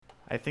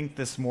I think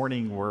this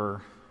morning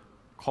we're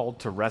called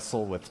to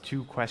wrestle with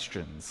two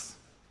questions.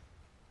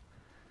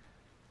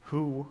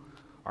 Who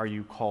are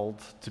you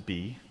called to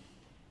be?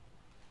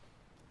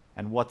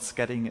 And what's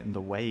getting in the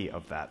way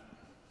of that?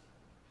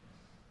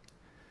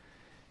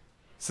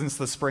 Since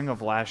the spring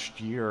of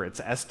last year, it's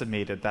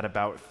estimated that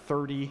about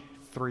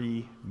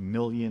 33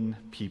 million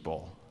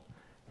people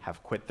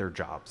have quit their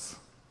jobs.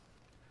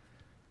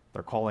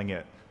 They're calling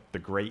it the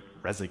Great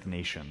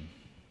Resignation.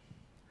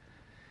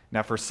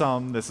 Now, for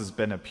some, this has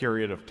been a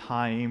period of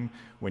time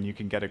when you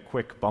can get a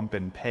quick bump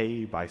in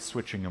pay by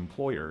switching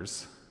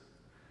employers.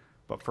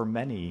 But for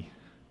many,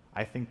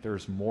 I think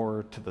there's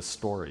more to the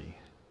story,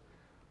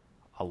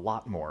 a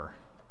lot more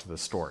to the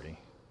story,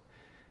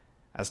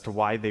 as to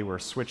why they were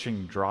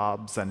switching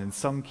jobs and in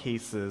some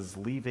cases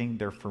leaving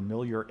their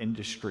familiar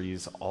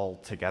industries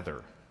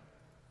altogether.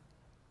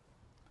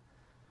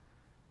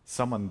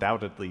 Some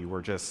undoubtedly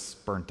were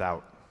just burnt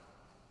out.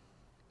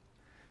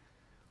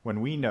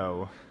 When we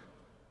know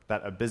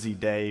that a busy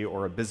day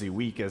or a busy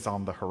week is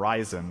on the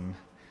horizon,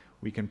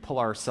 we can pull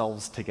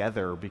ourselves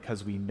together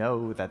because we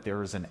know that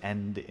there is an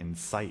end in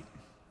sight.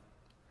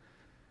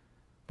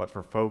 But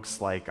for folks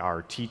like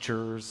our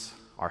teachers,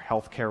 our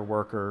healthcare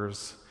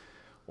workers,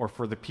 or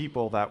for the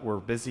people that were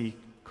busy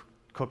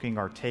cooking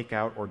our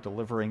takeout or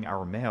delivering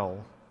our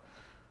mail,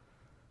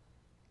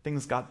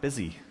 things got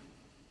busy.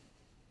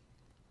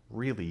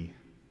 Really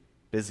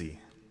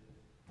busy.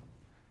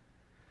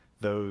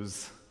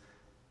 Those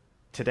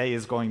 "today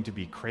is going to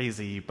be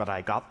crazy, but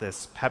I got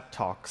this" pep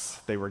talks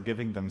they were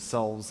giving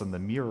themselves in the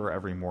mirror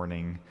every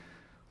morning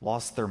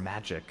lost their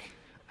magic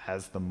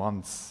as the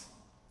months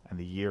and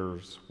the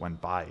years went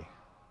by.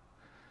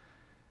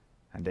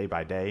 And day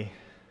by day,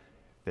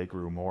 they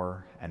grew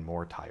more and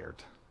more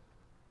tired.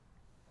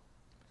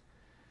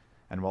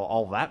 And while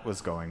all that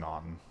was going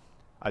on,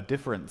 a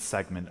different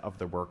segment of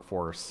the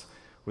workforce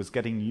was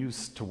getting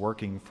used to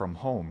working from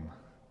home.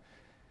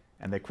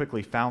 And they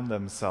quickly found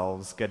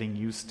themselves getting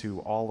used to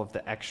all of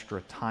the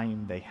extra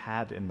time they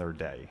had in their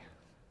day.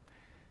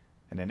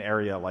 In an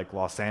area like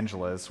Los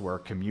Angeles, where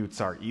commutes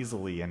are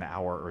easily an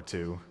hour or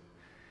two,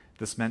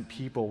 this meant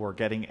people were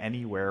getting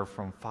anywhere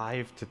from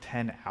 5 to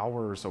 10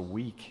 hours a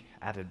week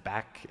added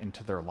back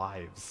into their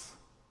lives.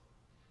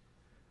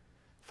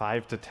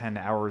 5 to 10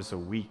 hours a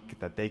week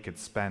that they could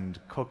spend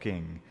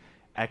cooking,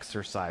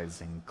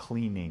 exercising,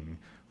 cleaning,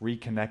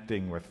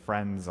 reconnecting with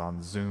friends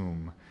on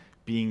Zoom,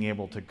 being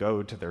able to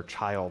go to their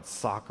child's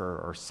soccer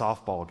or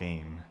softball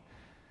game,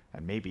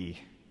 and maybe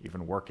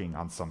even working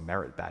on some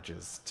merit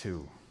badges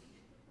too.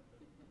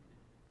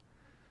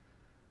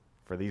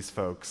 For these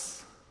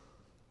folks,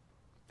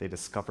 they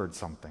discovered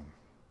something,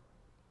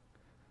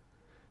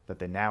 that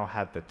they now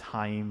had the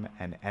time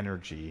and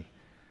energy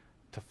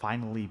to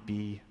finally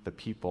be the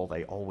people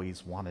they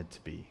always wanted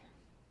to be.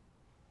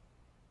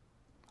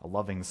 A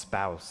loving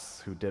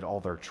spouse who did all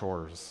their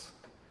chores,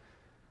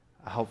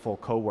 a helpful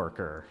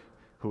coworker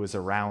who was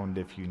around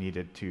if you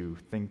needed to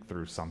think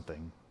through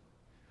something,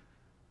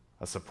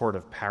 a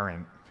supportive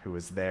parent who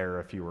was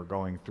there if you were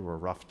going through a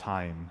rough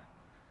time,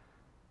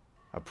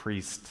 a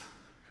priest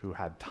who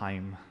had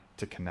time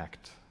to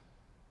connect.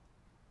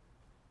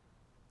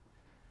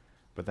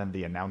 But then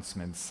the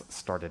announcements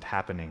started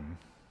happening.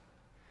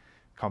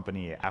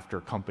 Company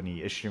after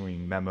company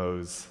issuing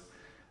memos.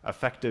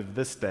 Effective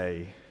this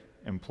day,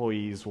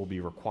 employees will be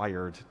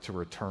required to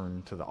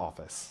return to the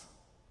office.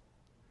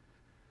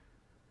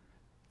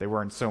 They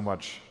weren't so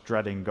much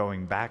dreading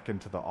going back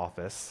into the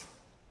office,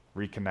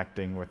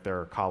 reconnecting with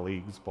their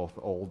colleagues, both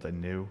old and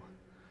new,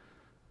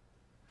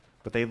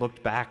 but they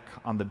looked back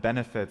on the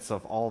benefits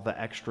of all the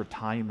extra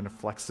time and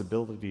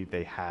flexibility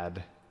they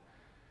had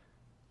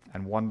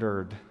and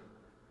wondered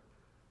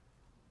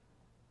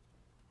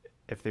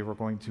if they were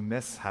going to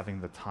miss having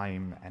the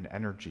time and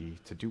energy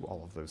to do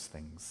all of those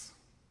things.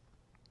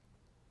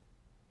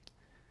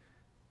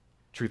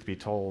 Truth be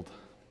told,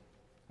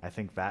 I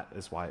think that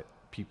is why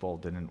people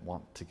didn't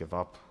want to give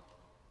up.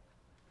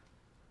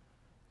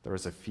 There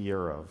was a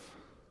fear of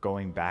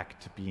going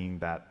back to being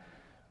that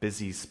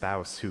busy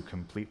spouse who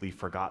completely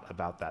forgot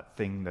about that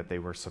thing that they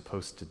were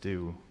supposed to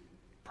do,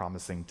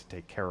 promising to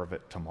take care of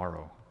it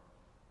tomorrow.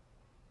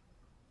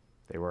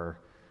 They were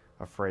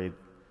afraid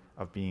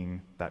of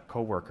being that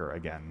coworker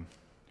again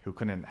who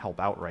couldn't help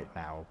out right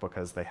now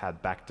because they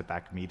had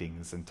back-to-back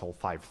meetings until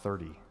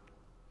 5:30.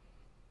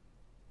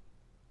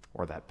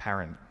 Or that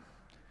parent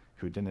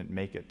who didn't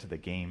make it to the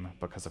game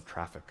because of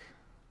traffic.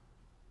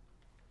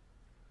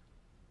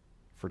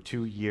 For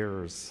 2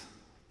 years,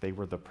 they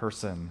were the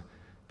person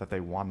that they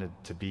wanted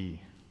to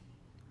be.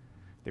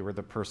 They were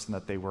the person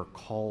that they were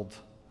called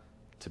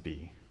to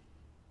be.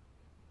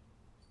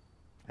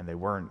 And they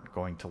weren't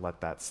going to let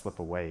that slip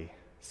away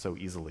so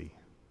easily.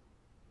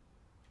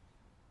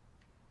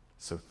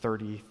 So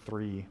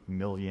 33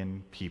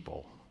 million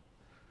people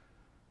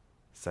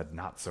said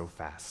not so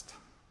fast,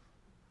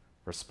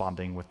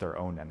 responding with their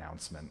own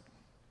announcement.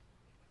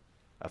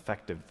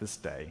 Effective this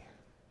day,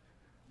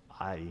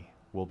 I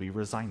will be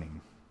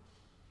resigning.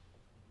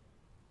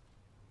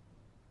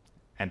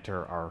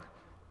 Enter our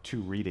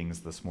two readings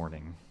this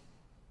morning.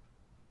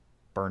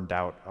 burned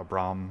out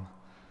Abram,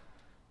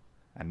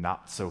 and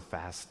not so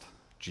fast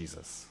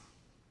Jesus.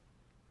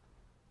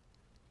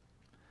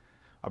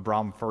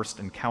 Abram first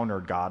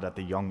encountered God at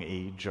the young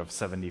age of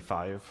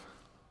 75.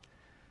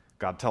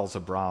 God tells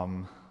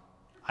Abram,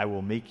 "I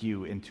will make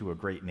you into a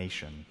great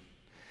nation,"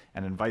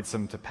 and invites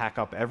him to pack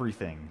up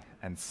everything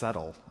and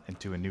settle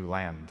into a new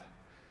land.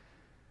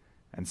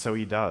 And so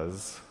he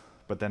does,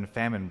 but then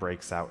famine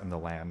breaks out in the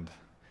land,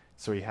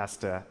 so he has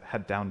to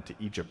head down to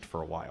Egypt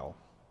for a while.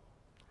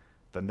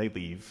 Then they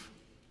leave,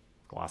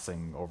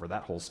 glossing over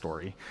that whole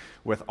story,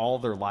 with all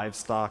their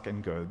livestock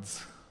and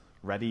goods,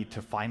 ready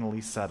to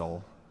finally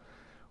settle,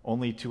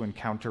 only to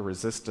encounter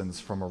resistance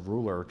from a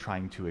ruler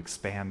trying to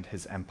expand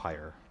his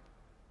empire.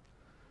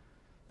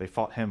 They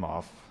fought him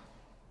off,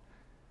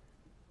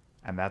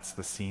 and that's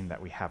the scene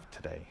that we have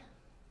today.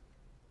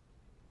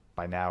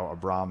 By now,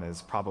 Abram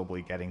is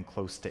probably getting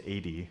close to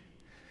 80,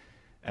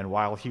 and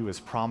while he was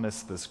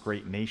promised this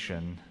great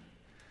nation,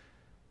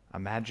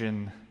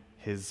 imagine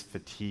his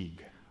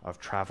fatigue of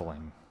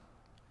traveling,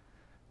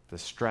 the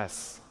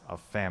stress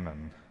of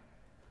famine,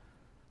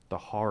 the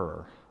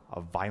horror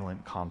of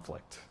violent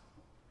conflict.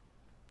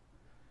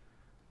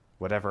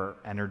 Whatever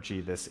energy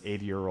this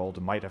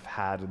 80-year-old might have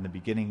had in the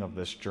beginning of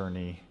this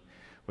journey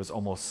was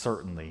almost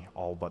certainly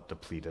all but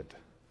depleted.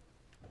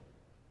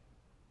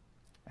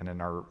 And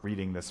in our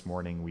reading this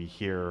morning, we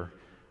hear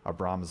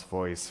Abram's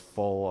voice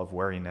full of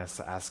weariness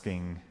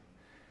asking,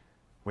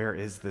 "Where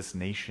is this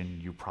nation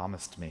you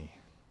promised me?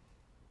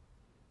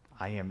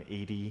 I am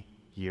 80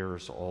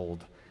 years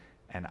old,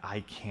 and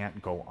I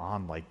can't go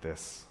on like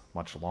this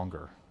much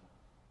longer."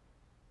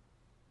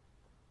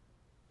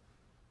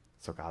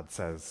 So God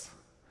says,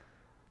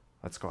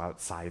 "Let's go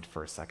outside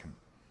for a second.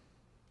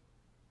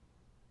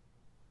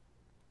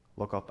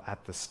 Look up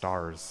at the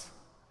stars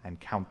and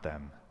count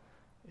them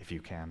if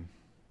you can.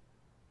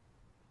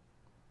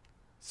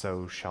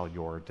 So shall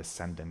your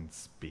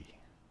descendants be."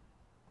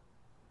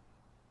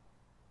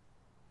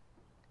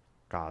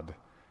 God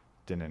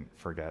didn't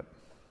forget.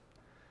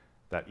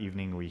 That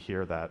evening we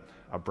hear that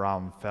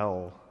Abram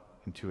fell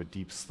into a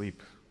deep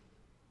sleep.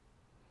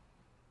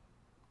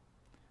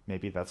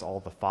 Maybe that's all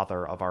the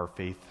father of our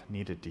faith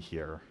needed to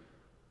hear.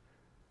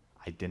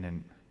 I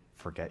didn't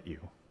forget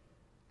you.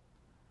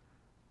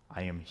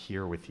 I am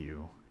here with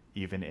you,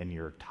 even in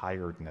your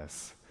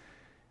tiredness.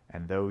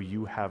 And though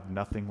you have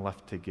nothing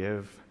left to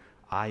give,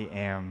 I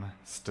am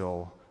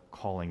still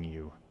calling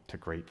you to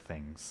great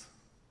things.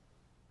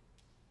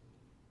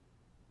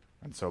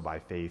 And so by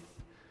faith,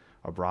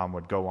 Abram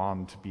would go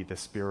on to be the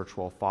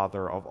spiritual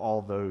father of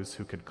all those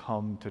who could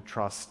come to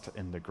trust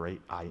in the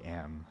great I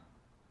Am.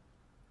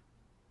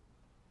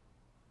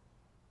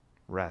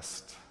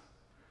 Rest.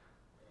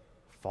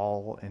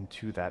 Fall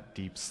into that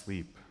deep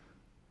sleep,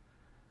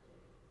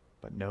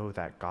 but know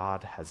that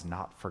God has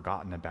not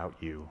forgotten about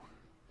you,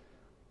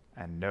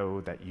 and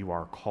know that you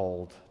are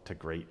called to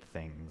great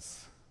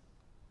things.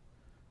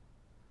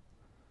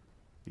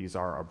 These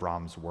are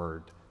Abram's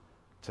word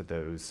to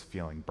those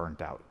feeling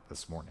burnt out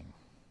this morning.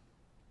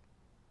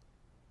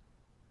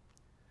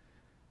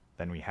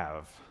 Then we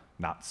have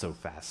not so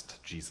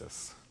fast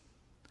Jesus.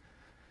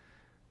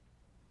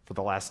 For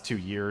the last 2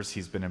 years,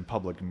 he's been in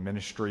public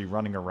ministry,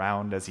 running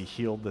around as he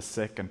healed the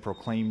sick and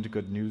proclaimed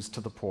good news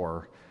to the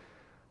poor,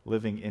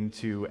 living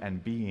into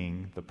and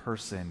being the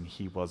person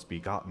he was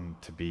begotten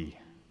to be.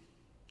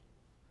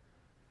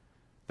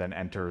 Then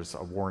enters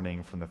a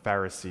warning from the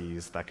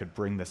Pharisees that could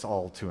bring this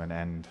all to an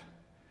end.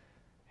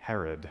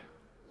 Herod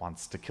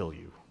wants to kill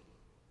you.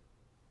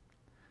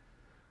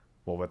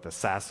 Well, with the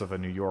sass of a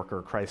New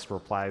Yorker, Christ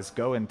replies,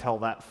 "Go and tell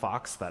that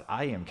fox that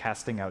I am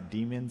casting out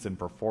demons and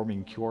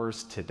performing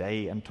cures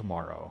today and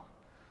tomorrow."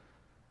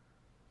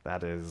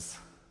 That is,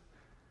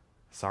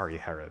 sorry,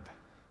 Herod,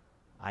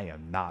 I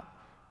am not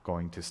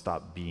going to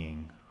stop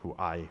being who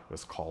I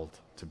was called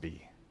to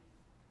be.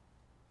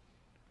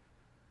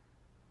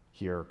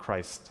 Here,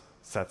 Christ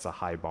sets a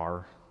high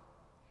bar.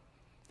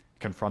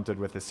 Confronted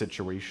with a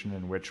situation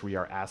in which we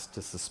are asked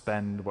to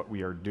suspend what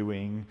we are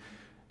doing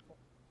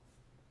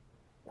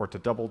or to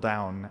double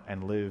down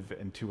and live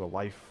into a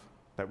life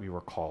that we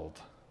were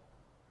called,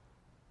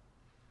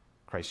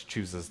 Christ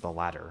chooses the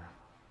latter,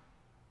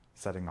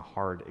 setting a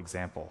hard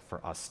example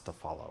for us to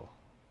follow.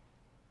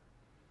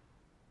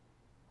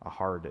 A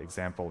hard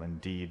example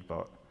indeed,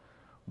 but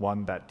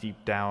one that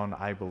deep down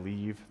I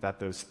believe that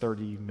those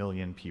 30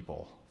 million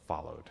people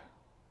followed,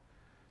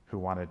 who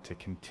wanted to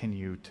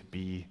continue to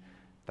be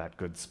that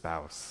good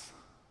spouse,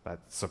 that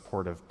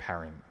supportive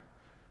parent,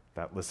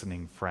 that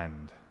listening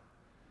friend,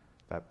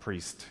 that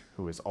priest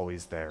who is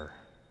always there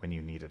when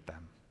you needed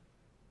them.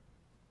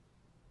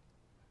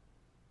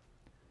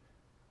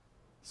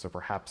 So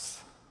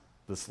perhaps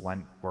this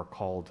Lent we're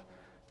called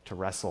to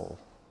wrestle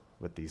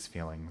with these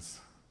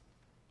feelings.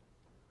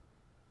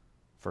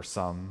 For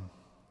some,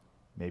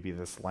 maybe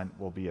this Lent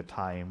will be a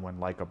time when,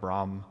 like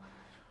Abram,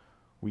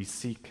 we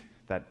seek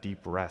that deep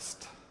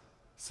rest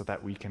so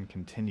that we can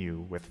continue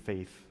with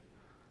faith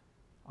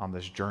on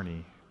this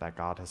journey that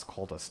God has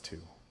called us to.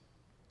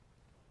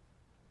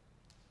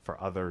 For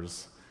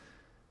others,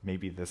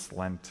 Maybe this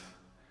Lent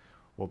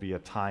will be a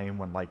time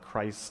when, like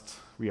Christ,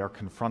 we are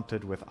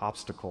confronted with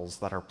obstacles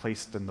that are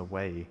placed in the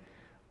way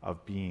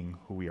of being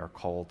who we are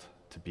called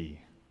to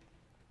be.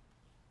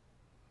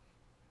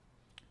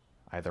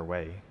 Either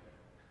way,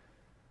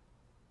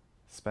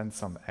 spend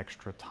some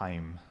extra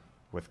time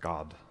with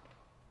God.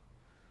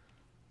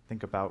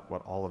 Think about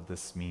what all of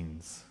this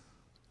means.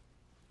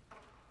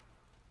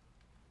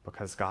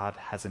 Because God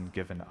hasn't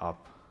given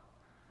up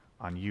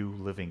on you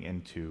living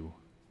into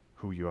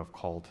who you have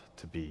called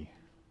to be.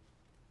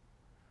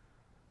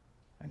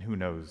 And who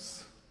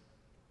knows,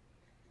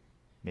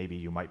 maybe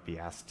you might be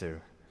asked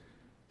to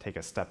take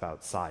a step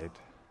outside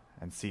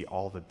and see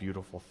all the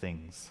beautiful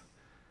things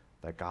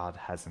that God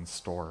has in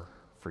store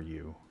for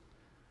you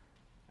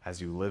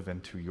as you live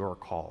into your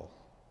call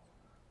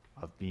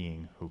of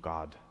being who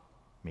God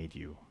made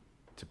you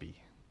to be.